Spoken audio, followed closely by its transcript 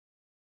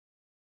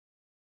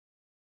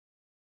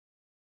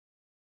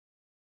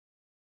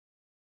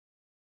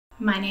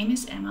My name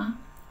is Emma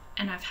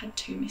and I've had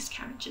 2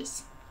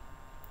 miscarriages.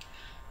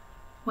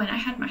 When I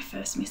had my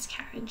first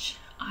miscarriage,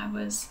 I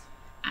was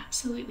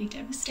absolutely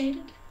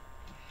devastated,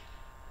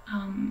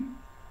 and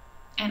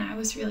I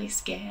was really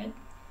scared,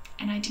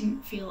 and I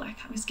didn't feel like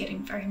I was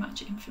getting very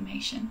much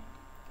information.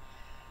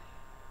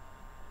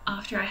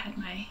 After I had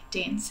my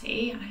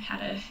D&C, I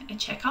had a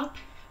checkup,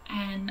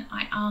 and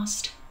I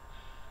asked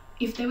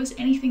if there was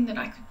anything that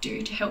I could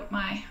do to help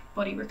my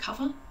body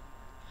recover,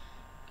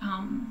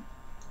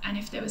 and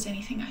if there was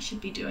anything I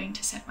should be doing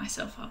to set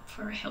myself up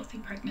for a healthy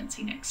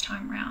pregnancy next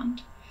time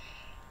round.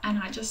 And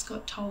I just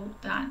got told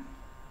that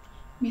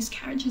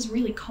miscarriage is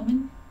really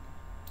common.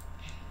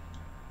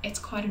 It's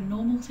quite a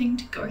normal thing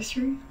to go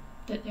through,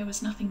 that there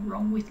was nothing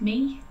wrong with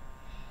me,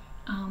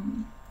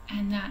 and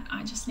that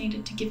I just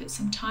needed to give it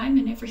some time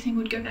and everything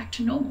would go back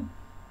to normal.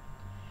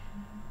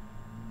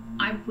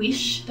 I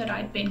wish that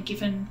I'd been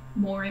given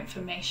more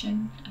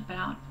information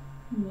about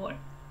what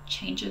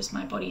changes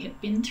my body had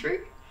been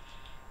through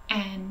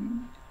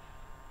and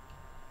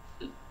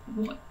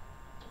what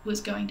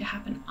was going to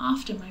happen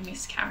after my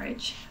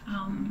miscarriage,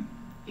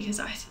 because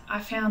I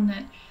found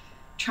that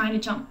trying to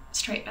jump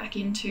straight back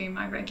into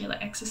my regular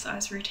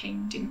exercise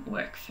routine didn't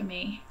work for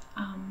me.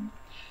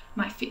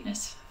 My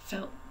fitness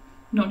felt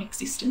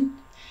non-existent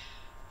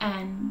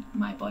and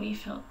my body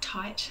felt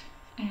tight,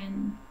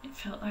 and it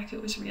felt like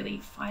it was really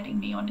fighting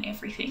me on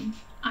everything.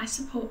 I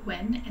support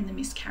WEN and the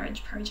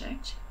Miscarriage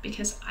Project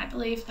because I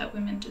believe that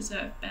women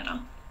deserve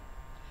better.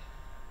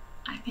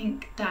 I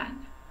think that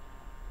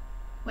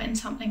when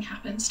something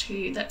happens to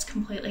you that's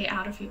completely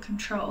out of your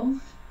control,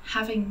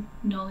 having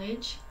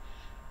knowledge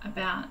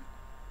about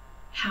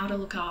how to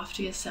look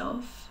after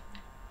yourself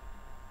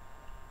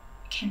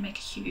can make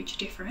a huge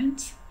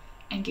difference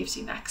and gives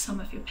you back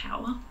some of your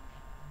power.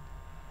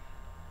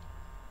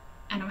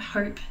 And I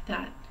hope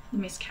that the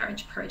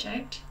Miscarriage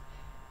Project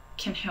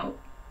can help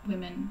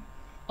women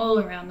all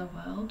around the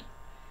world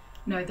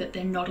know that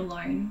they're not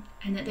alone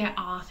and that there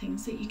are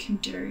things that you can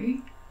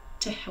do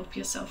to help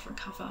yourself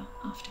recover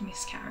after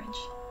miscarriage.